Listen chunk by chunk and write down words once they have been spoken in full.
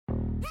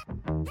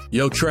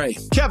Yo, Trey.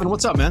 Kevin,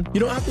 what's up, man? You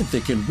know, I've been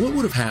thinking, what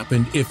would have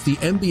happened if the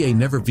NBA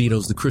never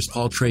vetoes the Chris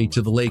Paul trade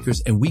to the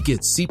Lakers and we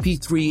get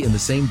CP3 in the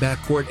same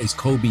backcourt as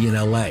Kobe in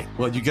LA?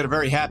 Well, you get a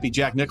very happy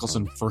Jack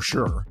Nicholson for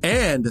sure.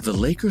 And the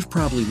Lakers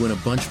probably win a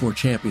bunch more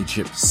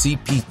championships.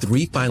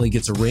 CP3 finally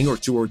gets a ring or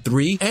 2 or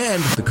 3,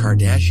 and the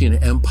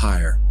Kardashian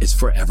empire is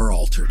forever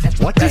altered.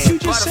 What did you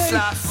just say?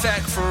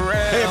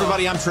 Hey,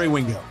 everybody, I'm Trey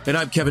Wingo. And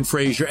I'm Kevin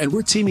Frazier, and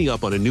we're teaming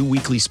up on a new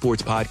weekly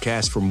sports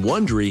podcast from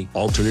Wondery,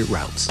 Alternate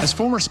Routes. As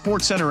former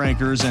Sports Center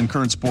anchors and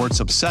current sports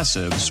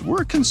obsessives,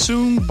 we're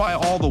consumed by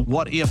all the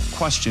what-if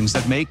questions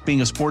that make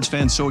being a sports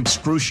fan so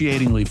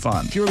excruciatingly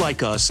fun. If you're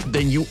like us,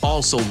 then you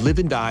also live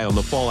and die on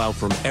the fallout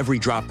from every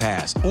drop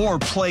pass. Or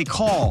play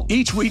call.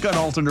 Each week on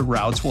Alternate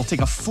Routes, we'll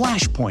take a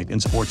flashpoint in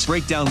sports,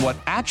 break down what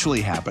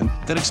actually happened,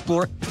 then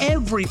explore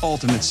every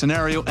alternate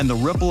scenario and the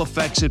ripple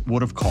effects it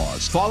would have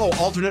caused. Follow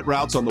Alternate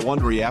Routes on the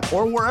Wondery app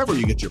or wherever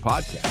you get your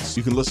podcasts.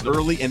 You can listen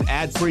early and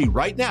ad-free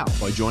right now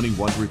by joining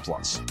Wondery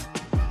Plus.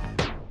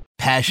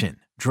 Passion,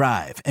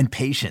 drive, and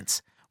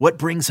patience. What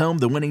brings home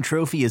the winning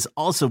trophy is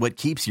also what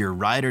keeps your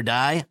ride or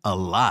die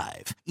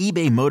alive.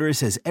 eBay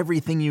Motors has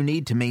everything you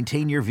need to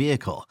maintain your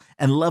vehicle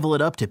and level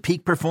it up to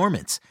peak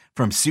performance,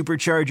 from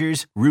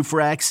superchargers, roof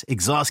racks,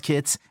 exhaust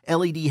kits,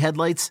 LED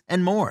headlights,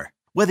 and more.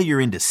 Whether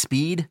you're into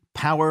speed,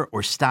 power,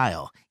 or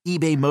style,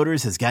 eBay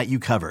Motors has got you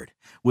covered.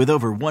 With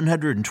over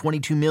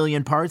 122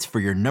 million parts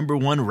for your number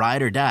one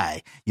ride or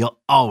die, you'll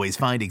always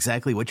find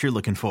exactly what you're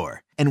looking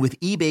for. And with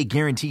eBay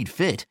Guaranteed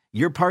Fit,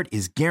 your part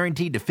is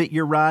guaranteed to fit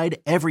your ride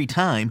every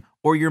time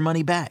or your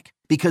money back.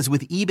 Because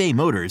with eBay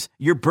Motors,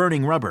 you're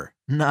burning rubber,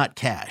 not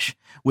cash.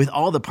 With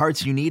all the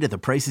parts you need at the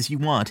prices you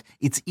want,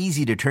 it's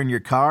easy to turn your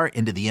car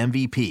into the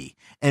MVP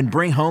and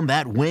bring home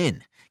that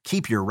win.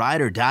 Keep your ride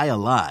or die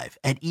alive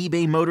at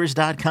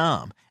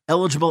ebaymotors.com.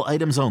 Eligible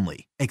items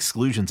only.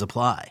 Exclusions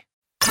apply.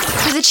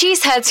 For the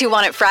cheeseheads who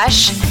want it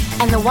fresh,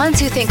 and the ones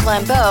who think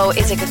Lambeau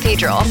is a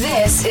cathedral,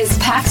 this is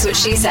Pax What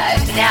She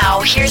Said.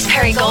 Now, here's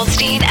Perry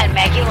Goldstein and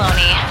Maggie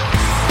Loney.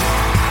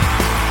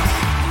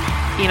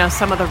 You know,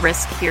 some of the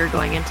risk here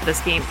going into this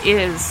game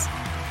is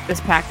this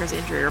Packers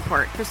injury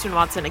report. Christian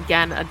Watson,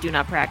 again, a do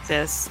not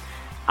practice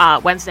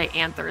Wednesday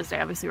and Thursday.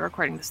 Obviously, we're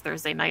recording this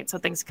Thursday night, so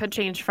things could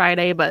change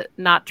Friday, but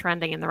not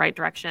trending in the right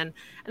direction.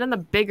 And then the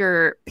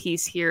bigger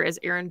piece here is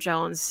Aaron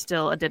Jones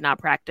still a did not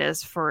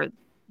practice for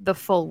the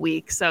full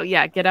week. So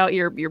yeah, get out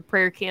your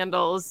prayer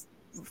candles,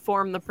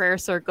 form the prayer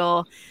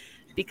circle,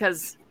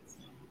 because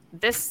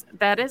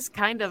that is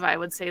kind of, I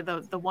would say,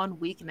 the one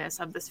weakness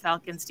of this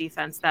Falcons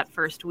defense that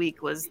first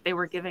week was they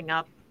were giving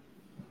up,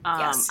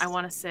 yes. I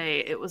want to say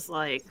it was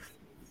like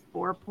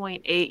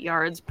 4.8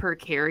 yards per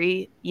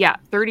carry. Yeah,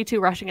 32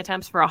 rushing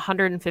attempts for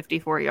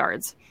 154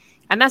 yards.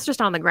 And that's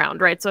just on the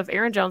ground, right? So if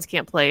Aaron Jones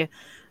can't play,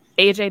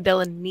 A.J.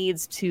 Dillon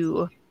needs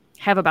to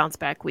have a bounce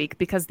back week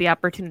because the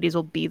opportunities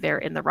will be there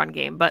in the run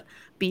game. But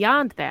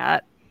beyond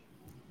that,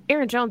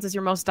 Aaron Jones is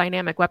your most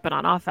dynamic weapon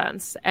on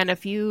offense. And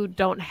if you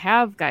don't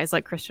have guys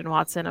like Christian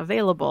Watson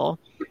available,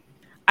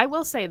 I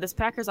will say this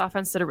Packers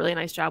offense did a really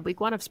nice job week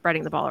one of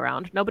spreading the ball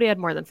around. Nobody had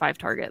more than 5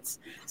 targets.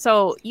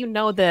 So you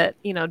know that,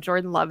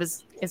 Jordan Love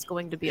is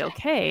going to be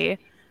okay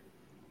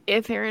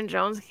if Aaron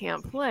Jones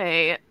can't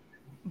play,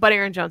 but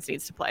Aaron Jones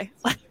needs to play.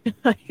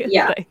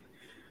 Yeah.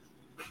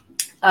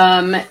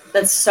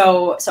 That's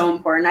so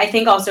important. I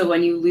think also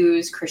when you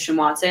lose Christian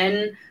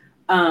Watson,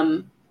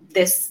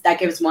 that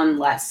gives one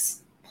less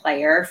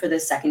player for the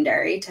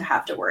secondary to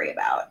have to worry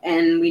about.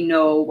 And we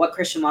know what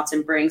Christian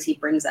Watson brings. He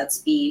brings that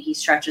speed. He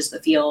stretches the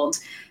field.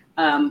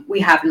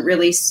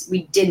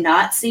 We did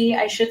not see,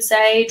 I should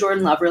say,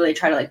 Jordan Love really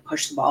try to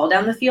push the ball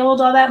down the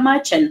field all that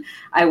much. And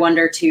I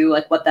wonder too,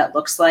 what that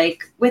looks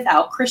like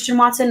without Christian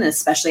Watson,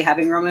 especially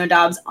having Romeo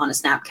Doubs on a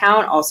snap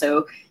count.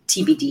 Also,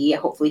 TBD,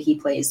 hopefully he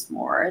plays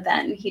more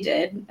than he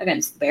did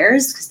against the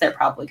Bears because they're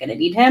probably going to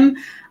need him.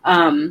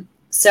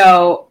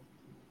 So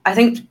I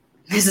think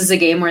this is a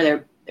game where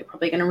they're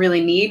probably going to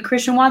really need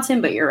Christian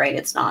Watson, but you're right,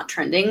 it's not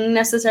trending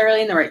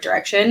necessarily in the right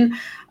direction.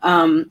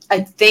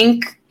 I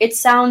think it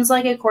sounds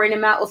like, according to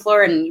Matt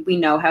LaFleur, and we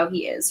know how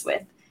he is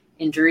with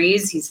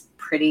injuries, he's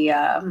pretty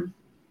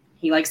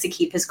he likes to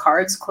keep his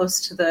cards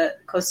close to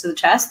the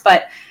chest,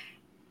 but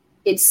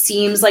it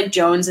seems like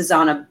Jones is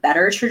on a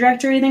better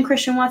trajectory than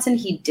Christian Watson.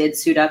 He did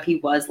suit up. He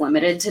was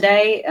limited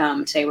today.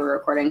 Today we're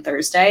recording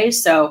Thursday,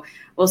 so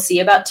we'll see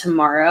about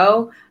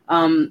tomorrow.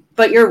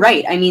 But you're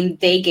right. I mean,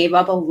 they gave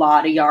up a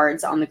lot of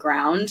yards on the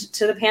ground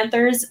to the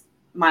Panthers.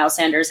 Miles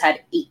Sanders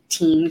had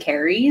 18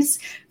 carries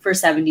for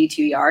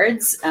 72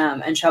 yards,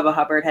 and Chuba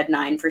Hubbard had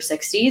 9 for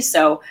 60.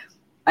 So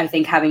I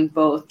think having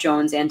both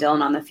Jones and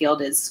Dillon on the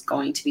field is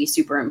going to be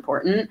super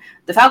important.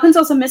 The Falcons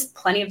also missed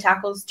plenty of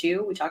tackles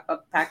too. We talked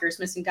about the Packers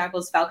missing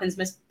tackles. Falcons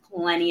missed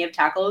plenty of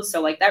tackles.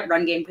 So that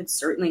run game could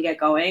certainly get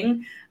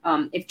going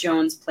if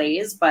Jones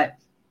plays. But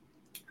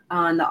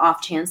on the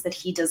off chance that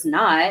he does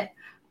not,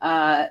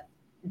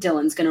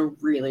 Dillon's going to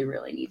really,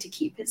 really need to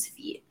keep his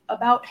feet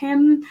about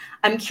him.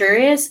 I'm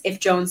curious, if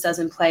Jones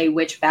doesn't play,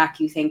 which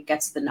back you think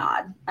gets the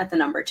nod at the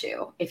number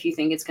 2, if you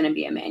think it's going to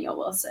be Emmanuel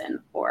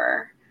Wilson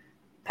or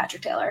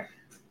Patrick Taylor.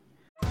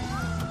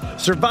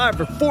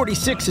 Survivor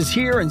 46 is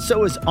here, and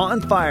so is On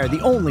Fire,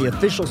 the only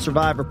official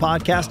Survivor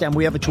podcast, and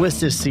we have a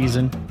twist this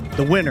season.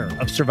 The winner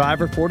of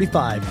Survivor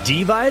 45,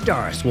 Dee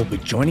Valladares, will be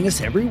joining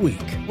us every week.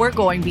 We're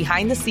going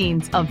behind the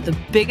scenes of the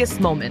biggest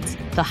moments,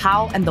 the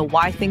how and the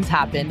why things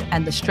happen,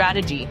 and the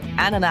strategy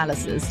and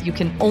analysis you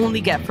can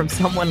only get from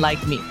someone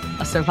like me,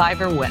 a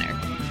Survivor winner.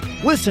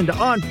 Listen to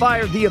On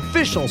Fire, the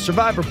official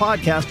Survivor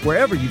podcast,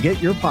 wherever you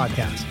get your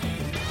podcast.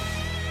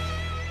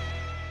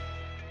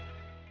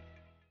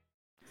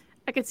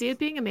 I could see it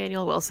being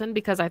Emmanuel Wilson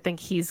because I think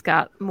he's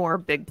got more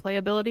big play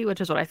ability,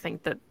 which is what I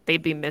think that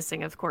they'd be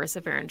missing, of course,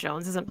 if Aaron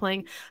Jones isn't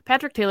playing.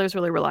 Patrick Taylor's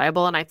really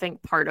reliable, and I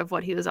think part of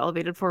what he was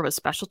elevated for was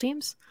special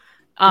teams.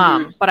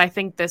 But I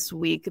think this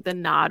week the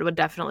nod would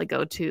definitely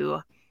go to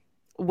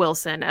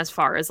Wilson as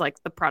far as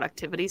like the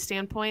productivity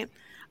standpoint.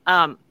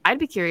 I'd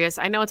be curious.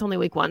 I know it's only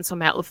week 1, so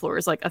Matt LaFleur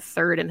is like a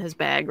third in his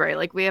bag, right?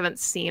 Like we haven't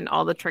seen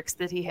all the tricks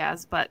that he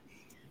has, but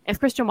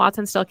if Christian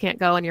Watson still can't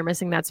go and you're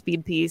missing that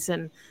speed piece,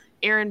 and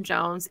Aaron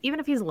Jones, even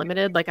if he's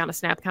limited, like on a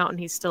snap count and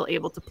he's still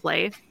able to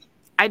play,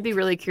 I'd be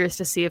really curious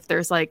to see if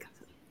there's like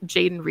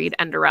Jayden Reed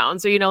end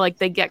arounds, or, you know, like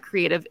they get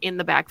creative in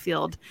the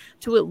backfield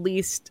to at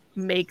least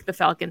make the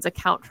Falcons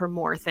account for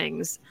more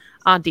things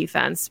on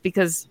defense,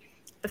 because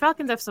the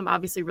Falcons have some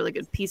obviously really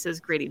good pieces.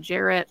 Grady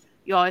Jarrett,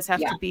 you always have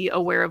to be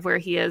aware of where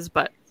he is,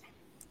 but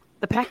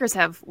the Packers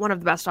have one of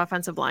the best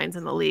offensive lines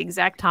in the league.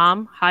 Zach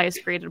Tom,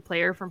 highest graded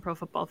player from Pro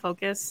Football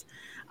Focus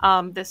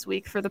this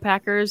week for the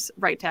Packers,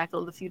 right tackle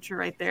of the future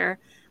right there.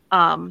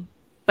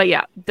 But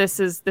yeah, this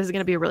is going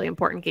to be a really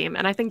important game.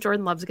 And I think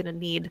Jordan Love's going to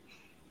need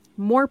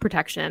more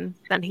protection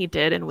than he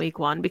did in week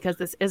 1, because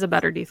this is a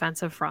better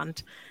defensive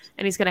front.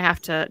 And he's going to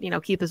have to, you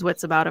know, keep his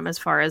wits about him as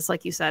far as,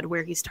 like you said,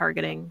 where he's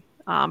targeting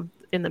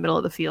in the middle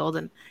of the field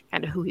and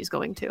kind of who he's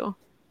going to.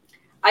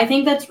 I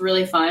think that's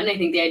really fun. I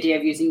think the idea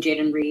of using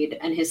Jayden Reed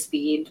and his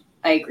speed,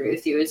 I agree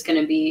with you, is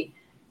going to be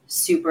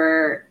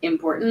super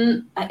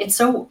important.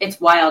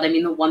 It's wild. I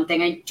mean, the one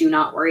thing I do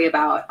not worry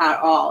about at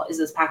all is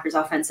this Packers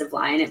offensive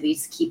line, at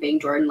least keeping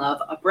Jordan Love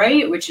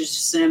upright, which is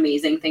just an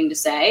amazing thing to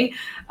say.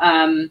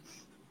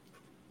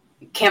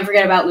 Can't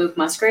forget about Luke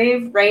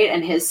Musgrave, right?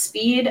 And his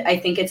speed. I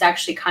think it's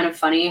actually kind of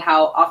funny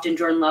how often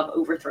Jordan Love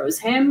overthrows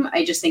him.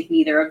 I just think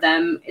neither of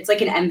them, it's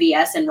like an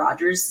MVS and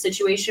Rodgers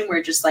situation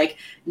where just like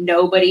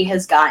nobody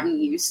has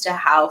gotten used to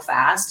how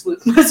fast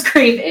Luke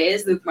Musgrave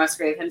is, Luke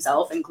Musgrave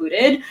himself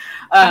included.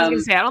 I was going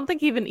to say, I don't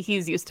think even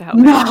he's used to how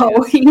fast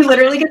he is. He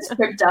literally gets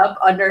tripped up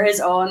under his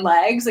own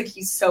legs. Like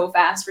he's so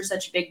fast for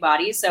such a big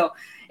body. So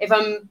if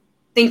I'm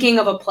thinking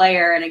of a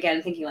player, and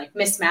again, thinking like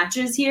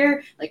mismatches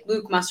here, like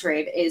Luke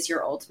Musgrave is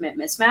your ultimate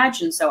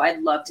mismatch. And so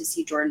I'd love to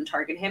see Jordan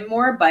target him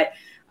more, but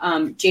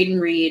Jayden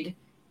Reed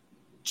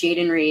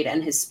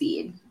and his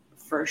speed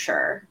for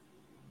sure.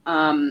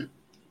 I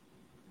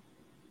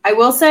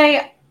will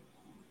say,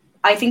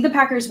 I think the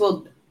Packers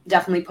will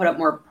definitely put up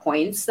more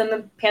points than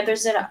the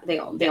Panthers did. They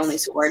only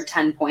scored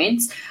 10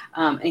 points.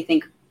 I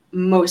think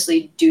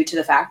mostly due to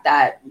the fact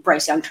that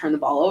Bryce Young turned the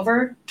ball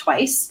over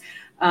twice.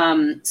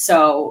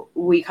 So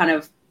we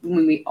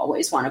when we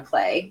always want to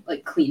play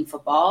like clean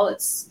football,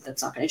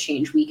 that's not going to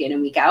change week in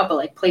and week out, but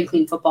like play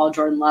clean football,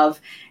 Jordan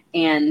Love.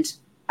 And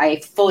I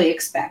fully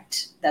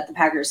expect that the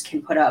Packers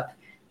can put up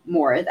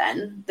more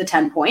than the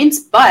 10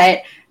 points,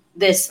 but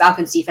this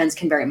Falcons defense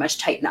can very much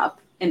tighten up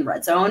in the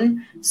red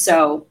zone.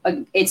 So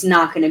it's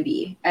not going to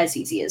be as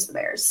easy as the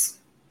Bears.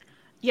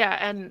 Yeah,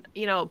 and,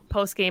 you know,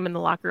 post-game in the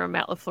locker room,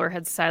 Matt LaFleur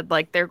had said,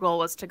 like, their goal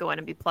was to go in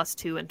and be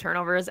 +2 in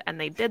turnovers, and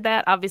they did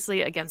that,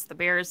 obviously, against the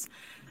Bears.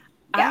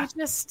 Yeah.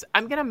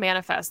 I'm going to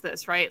manifest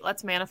this, right?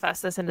 Let's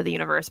manifest this into the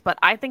universe. But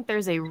I think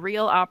there's a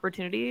real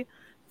opportunity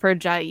for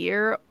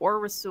Jair or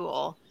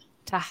Rasul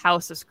to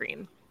house a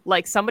screen.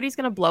 Like, somebody's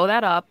going to blow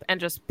that up and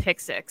just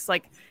pick 6.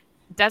 Like,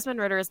 Desmond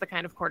Ridder is the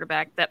kind of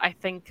quarterback that I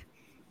think,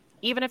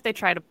 even if they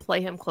try to play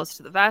him close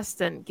to the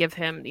vest and give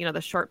him, you know, the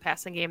short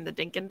passing game, the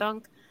dink and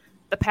dunk,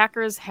 the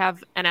Packers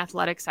have an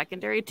athletic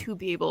secondary to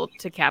be able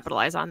to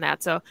capitalize on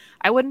that. So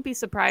I wouldn't be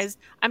surprised.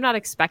 I'm not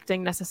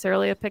expecting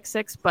necessarily a pick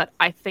 6, but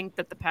I think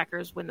that the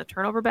Packers win the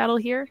turnover battle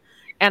here.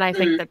 And I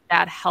think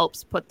that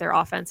helps put their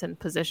offense in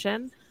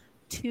position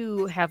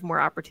to have more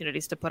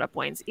opportunities to put up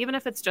points, even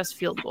if it's just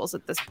field goals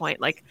at this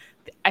point. Like,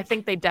 I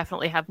think they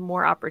definitely have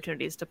more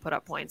opportunities to put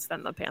up points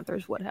than the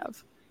Panthers would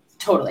have.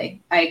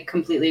 Totally. I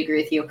completely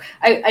agree with you.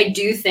 I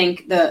do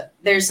think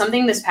there's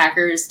something this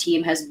Packers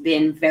team has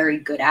been very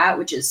good at,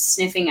 which is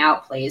sniffing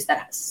out plays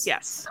that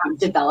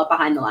develop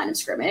behind the line of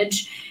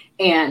scrimmage.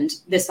 And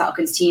this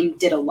Falcons team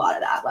did a lot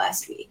of that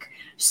last week.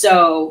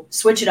 So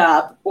switch it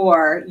up,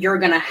 or you're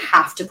going to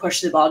have to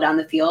push the ball down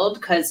the field,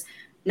 because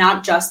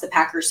not just the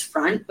Packers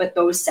front, but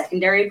those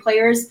secondary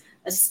players.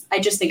 I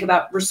just think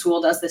about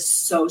Rasul does this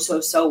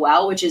so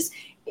well, which is,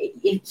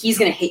 he's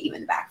going to hit you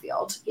in the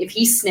backfield. If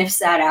he sniffs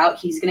that out,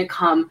 he's going to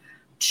come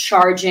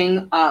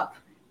charging up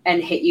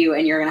and hit you,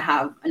 and you're going to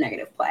have a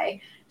negative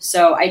play.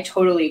 So I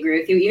totally agree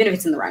with you, even if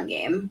it's in the run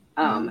game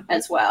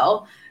as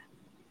well.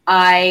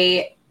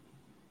 I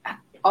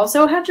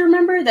also have to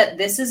remember that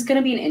this is going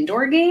to be an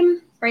indoor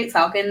game, right?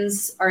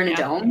 Falcons are in a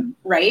dome,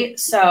 right?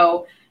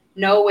 So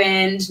no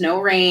wind,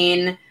 no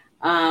rain,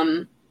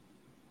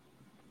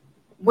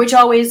 which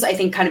always, I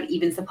think, kind of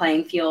evens the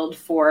playing field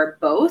for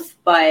both.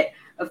 But,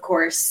 of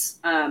course,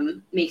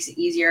 makes it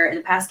easier in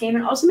the pass game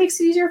and also makes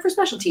it easier for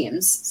special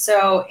teams.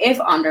 So if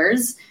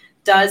Anders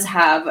does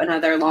have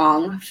another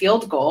long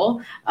field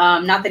goal,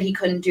 not that he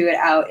couldn't do it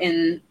out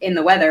in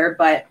the weather,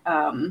 but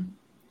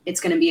it's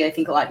going to be, I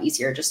think, a lot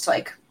easier just to,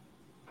 like,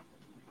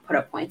 put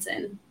up points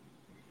in.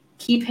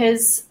 Keep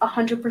his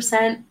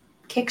 100%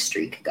 kick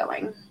streak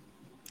going.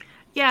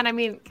 Yeah, and I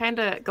mean, kind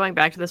of going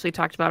back to this, we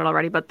talked about it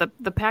already, but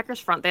the Packers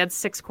front, they had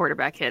 6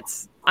 quarterback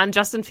hits. On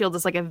Justin Fields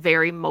is like a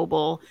very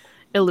mobile,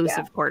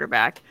 elusive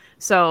quarterback.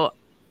 So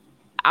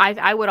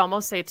I would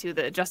almost say, too,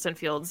 that Justin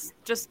Fields,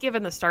 just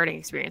given the starting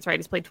experience, right,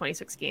 he's played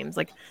 26 games,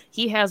 like,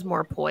 he has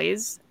more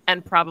poise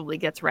and probably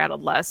gets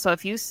rattled less. So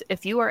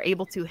if you are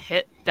able to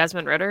hit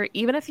Desmond Ridder,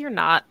 even if you're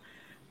not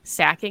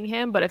sacking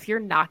him, but if you're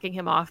knocking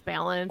him off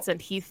balance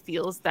and he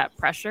feels that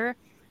pressure,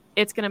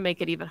 it's going to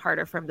make it even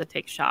harder for him to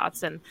take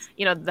shots. And,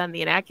 you know, then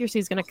the inaccuracy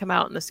is going to come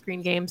out in the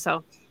screen game.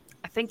 So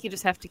I think you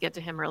just have to get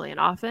to him early and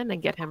often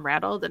and get him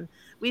rattled. And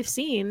we've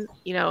seen,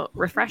 you know,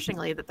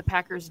 refreshingly that the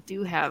Packers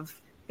do have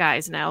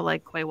guys now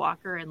like Quay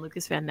Walker and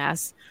Lucas Van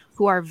Ness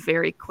who are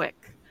very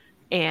quick.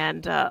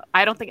 And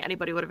I don't think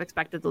anybody would have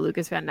expected the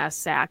Lucas Van Ness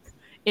sack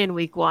in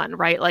week 1,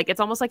 right? Like, it's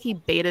almost like he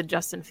baited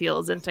Justin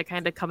Fields into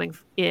kind of coming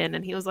in,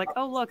 and he was like,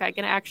 oh, look, I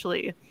can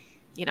actually,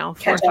 you know,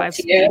 4 or 5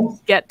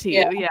 speeds get to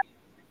you. Yeah.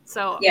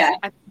 So yeah,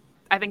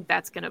 I think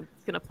that's gonna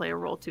play a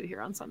role too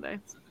here on Sunday.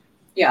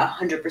 Yeah,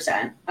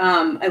 100%.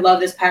 I love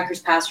this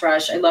Packers pass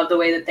rush. I love the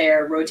way that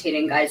they're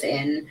rotating guys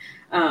in.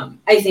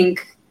 I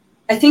think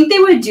they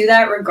would do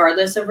that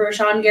regardless of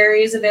Rashawn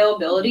Gary's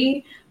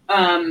availability.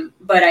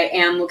 But I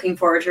am looking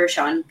forward to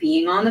Rashawn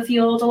being on the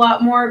field a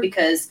lot more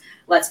because,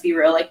 let's be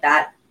real, like,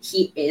 that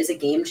he is a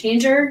game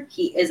changer.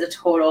 He is a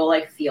total,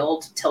 like,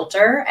 field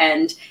tilter,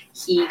 and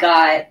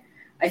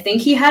I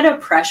think he had a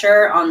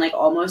pressure on, like,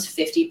 almost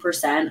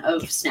 50%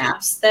 of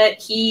snaps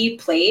that he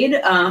played.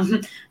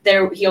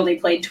 He only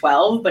played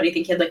 12, but I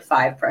think he had, like,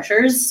 5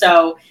 pressures.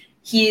 So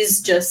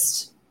he's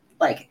just,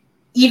 like,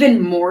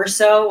 even more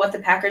so what the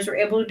Packers were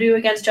able to do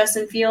against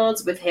Justin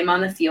Fields with him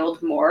on the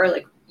field more.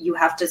 Like, you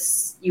have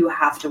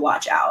to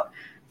watch out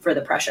for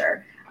the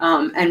pressure.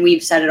 And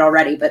we've said it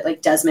already, but,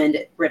 like,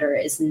 Desmond Ridder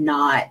is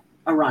not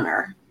a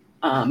runner.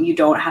 You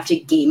don't have to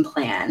game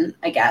plan,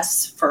 I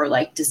guess, for,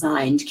 like,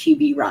 designed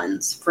QB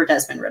runs for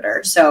Desmond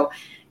Ridder. So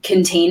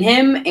contain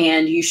him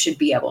and you should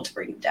be able to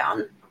bring him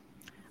down.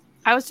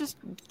 I was just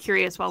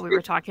curious while we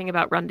were talking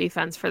about run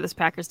defense for this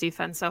Packers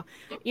defense. So,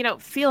 you know,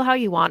 feel how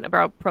you want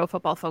about Pro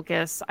Football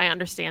Focus. I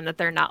understand that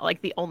they're not,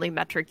 like, the only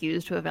metric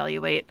used to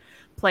evaluate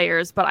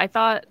players, but I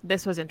thought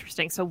this was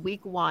interesting. So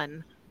week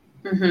 1,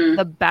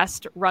 the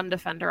best run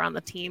defender on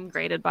the team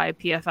graded by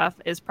PFF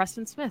is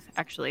Preston Smith,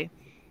 actually.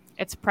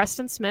 It's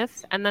Preston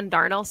Smith and then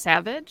Darnell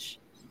Savage,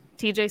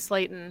 TJ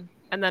Slayton,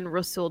 and then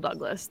Rasul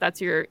Douglas. That's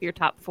your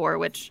top 4,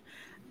 which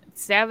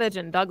Savage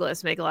and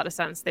Douglas make a lot of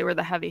sense. They were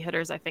the heavy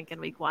hitters, I think, in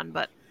week 1,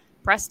 but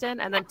Preston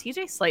and then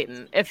TJ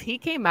Slayton, if he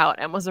came out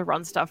and was a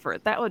run stuffer,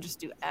 that would just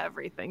do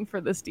everything for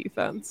this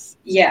defense.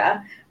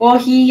 Yeah. Well,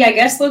 he, I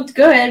guess, looked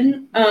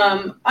good.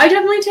 I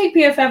definitely take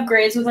PFF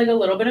grades with, like, a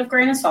little bit of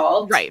grain of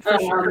salt. Right, for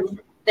sure.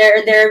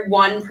 They're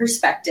one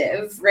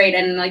perspective, right?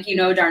 And, like, you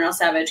know, Darnell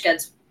Savage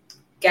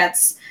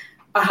gets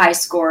a high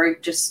score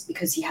just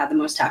because he had the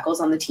most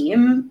tackles on the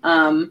team.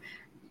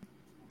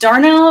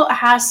 Darnell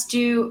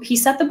he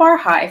set the bar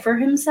high for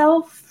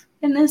himself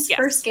in this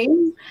first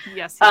game.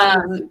 Yes.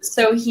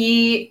 So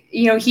he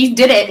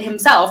did it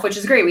himself, which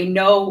is great. We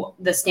know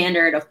the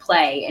standard of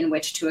play in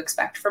which to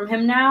expect from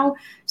him now.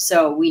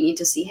 So we need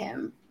to see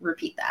him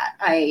repeat that.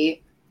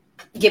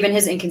 Given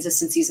his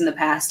inconsistencies in the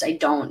past, I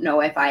don't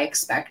know if I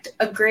expect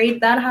a grade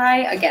that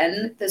high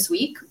again this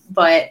week,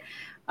 but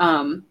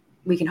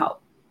we can hope.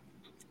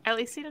 At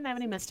least he didn't have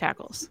any missed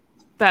tackles.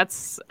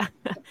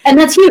 And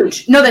that's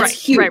huge. No, that's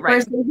huge.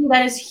 Right.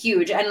 That is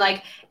huge. And,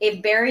 like,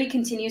 if Barry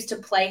continues to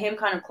play him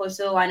kind of close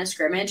to the line of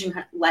scrimmage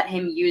and let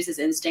him use his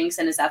instincts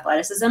and his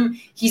athleticism,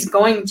 he's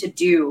going to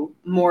do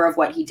more of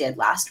what he did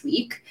last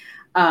week.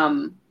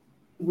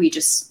 We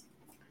just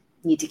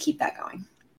need to keep that going.